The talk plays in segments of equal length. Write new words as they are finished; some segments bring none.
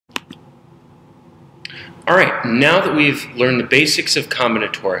Alright, now that we've learned the basics of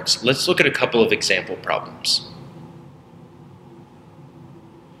combinatorics, let's look at a couple of example problems.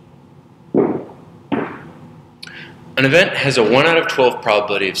 An event has a 1 out of 12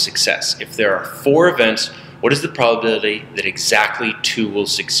 probability of success. If there are 4 events, what is the probability that exactly 2 will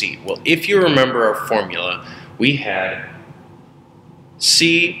succeed? Well, if you remember our formula, we had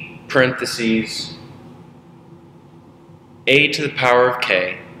C parentheses a to the power of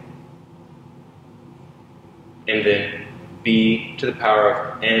k, and then b to the power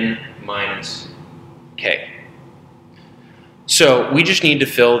of n minus k. So we just need to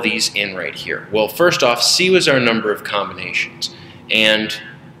fill these in right here. Well, first off, C was our number of combinations. And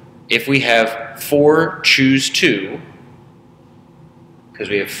if we have 4, choose 2, because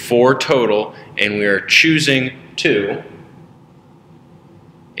we have 4 total, and we are choosing 2,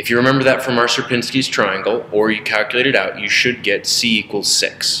 if you remember that from our Sierpinski's triangle, or you calculate it out, you should get C equals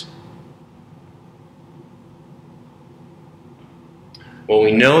 6. Well,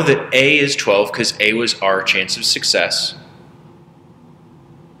 we know that A is 12 because A was our chance of success.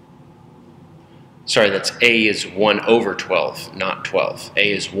 Sorry, that's A is 1 over 12, not 12.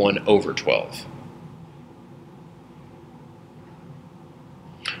 A is 1 over 12.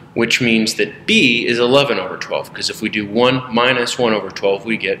 Which means that B is 11 over 12, because if we do 1 minus 1 over 12,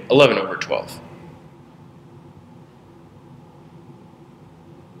 we get 11 over 12.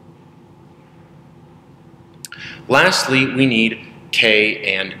 Lastly, we need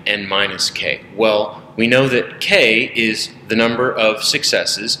K and N minus K. Well, we know that K is the number of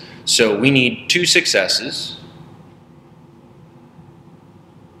successes, so we need 2 successes,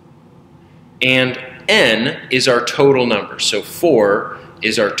 and N is our total number, so 4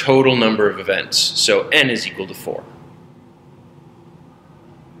 is our total number of events, so N is equal to 4.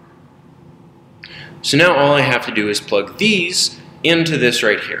 So now all I have to do is plug these into this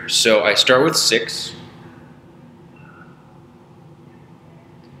right here. So I start with 6,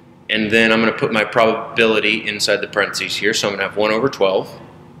 and then I'm going to put my probability inside the parentheses here, so I'm going to have 1 over 12.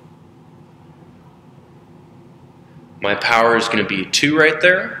 My power is going to be 2 right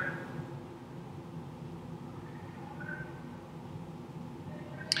there.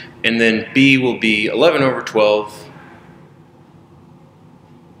 And then B will be 11 over 12.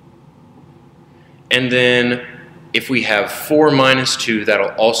 And then if we have 4 minus 2, that'll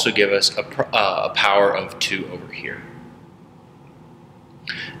also give us a power of 2 over here.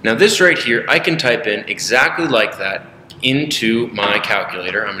 Now this right here, I can type in exactly like that into my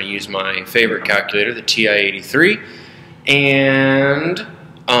calculator. I'm going to use my favorite calculator, the TI-83. And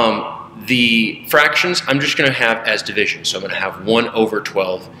the fractions, I'm just going to have as division. So I'm going to have 1 over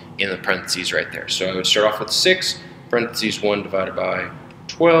 12 in the parentheses right there. So I would start off with 6, parentheses 1 divided by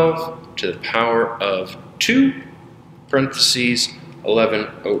 12 to the power of 2, parentheses 11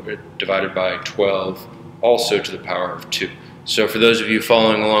 divided by 12, also to the power of 2. So for those of you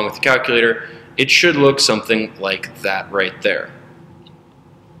following along with the calculator, it should look something like that right there.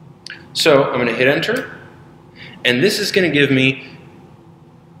 So I'm going to hit enter, and this is going to give me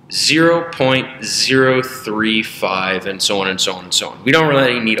 0.035 and so on and so on and so on. We don't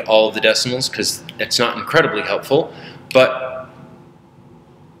really need all of the decimals because it's not incredibly helpful, but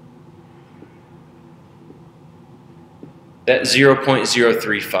that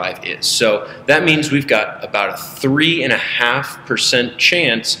 0.035 is. So that means we've got about a 3.5%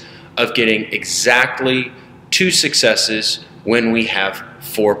 chance of getting exactly 2 successes when we have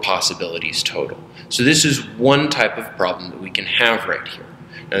 4 possibilities total. So this is one type of problem that we can have right here.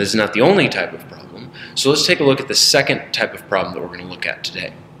 Now this is not the only type of problem, so let's take a look at the second type of problem that we're going to look at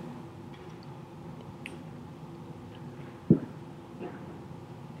today.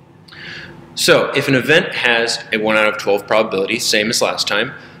 So if an event has a 1 out of 12 probability, same as last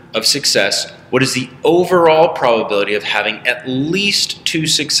time, of success, what is the overall probability of having at least 2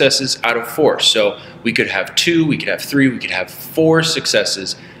 successes out of 4? So we could have 2, we could have 3, we could have 4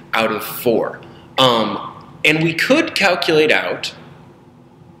 successes out of 4. And we could calculate out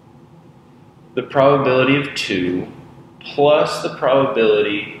the probability of 2 plus the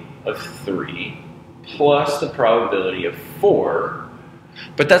probability of 3 plus the probability of 4,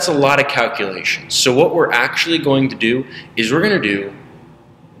 but that's a lot of calculations. So what we're actually going to do is we're going to do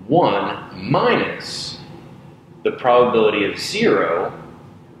 1 minus the probability of 0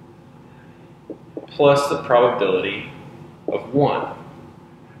 plus the probability of 1.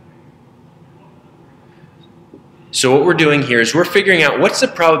 So what we're doing here is we're figuring out what's the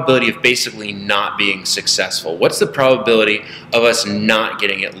probability of basically not being successful. What's the probability of us not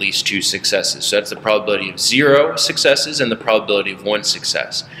getting at least 2 successes? So that's the probability of 0 successes and the probability of 1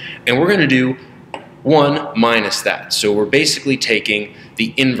 success. And we're going to do 1 minus that. So we're basically taking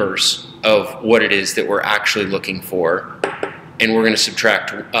the inverse of what it is that we're actually looking for, and we're going to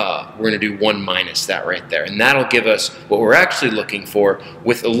subtract, we're going to do 1 minus that right there. And that'll give us what we're actually looking for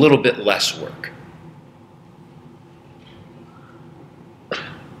with a little bit less work.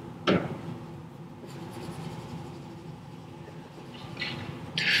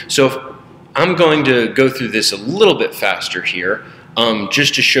 So if I'm going to go through this a little bit faster here,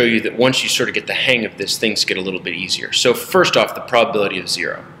 just to show you that once you sort of get the hang of this, things get a little bit easier. So first off, the probability of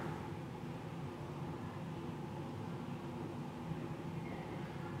 0.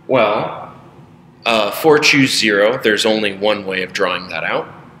 Well, for choose 0, there's only one way of drawing that out.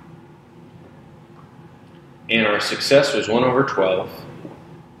 And our success was 1 over 12.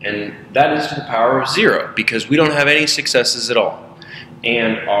 And that is to the power of 0, because we don't have any successes at all.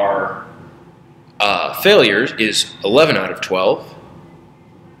 And our failures is 11 out of 12.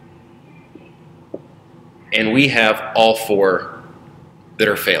 And we have all 4 that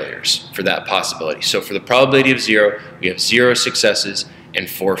are failures for that possibility. So for the probability of 0, we have 0 successes and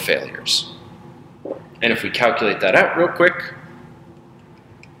 4 failures. And if we calculate that out real quick,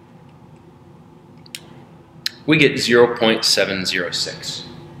 we get 0.706.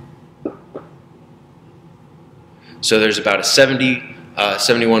 So there's about a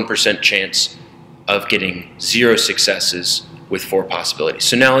 71% chance of getting 0 successes with 4 possibilities.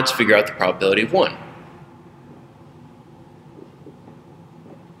 So now let's figure out the probability of 1.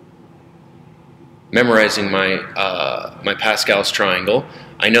 Memorizing my, my Pascal's triangle,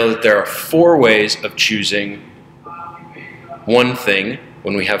 I know that there are 4 ways of choosing one thing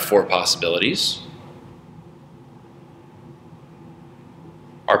when we have 4 possibilities.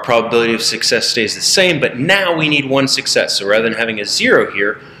 Our probability of success stays the same, but now we need 1 success. So rather than having a 0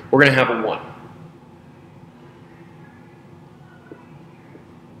 here, we're going to have a 1.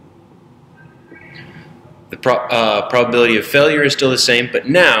 The probability of failure is still the same, but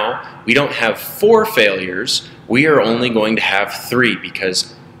now we don't have 4 failures. We are only going to have 3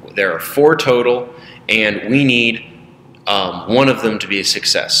 because there are 4 total, and we need one of them to be a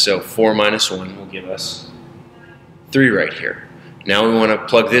success. So 4 minus 1 will give us 3 right here. Now we want to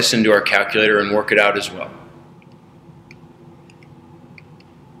plug this into our calculator and work it out as well.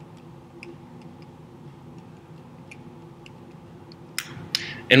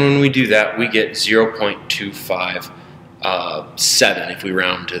 And when we do that, we get 0.257 if we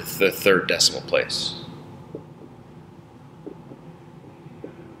round to the 3rd decimal place.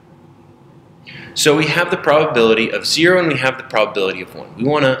 So we have the probability of 0 and we have the probability of 1. We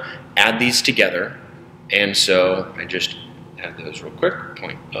want to add these together, and so I just add those real quick.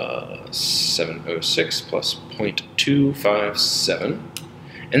 0.706 plus 0.257.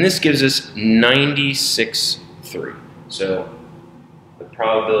 And this gives us 96.3. So the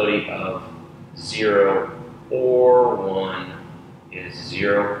probability of 0 or 1 is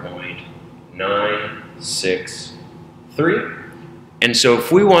 0.963. And so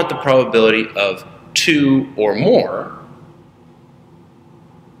if we want the probability of 2 or more,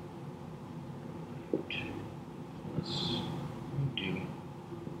 let's do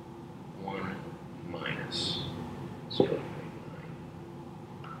 1 minus 0.963.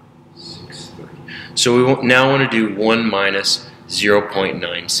 So we now want to do 1 minus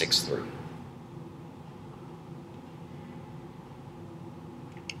 0.963.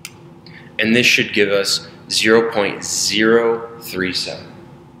 And this should give us 0.037.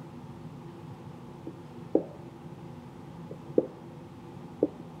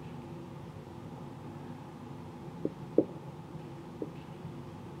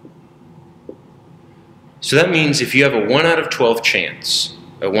 So that means if you have a 1 out of 12 chance,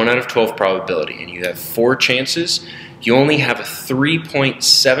 a 1 out of 12 probability, and you have 4 chances, you only have a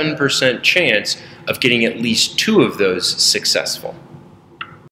 3.7% chance of getting at least 2 of those successful.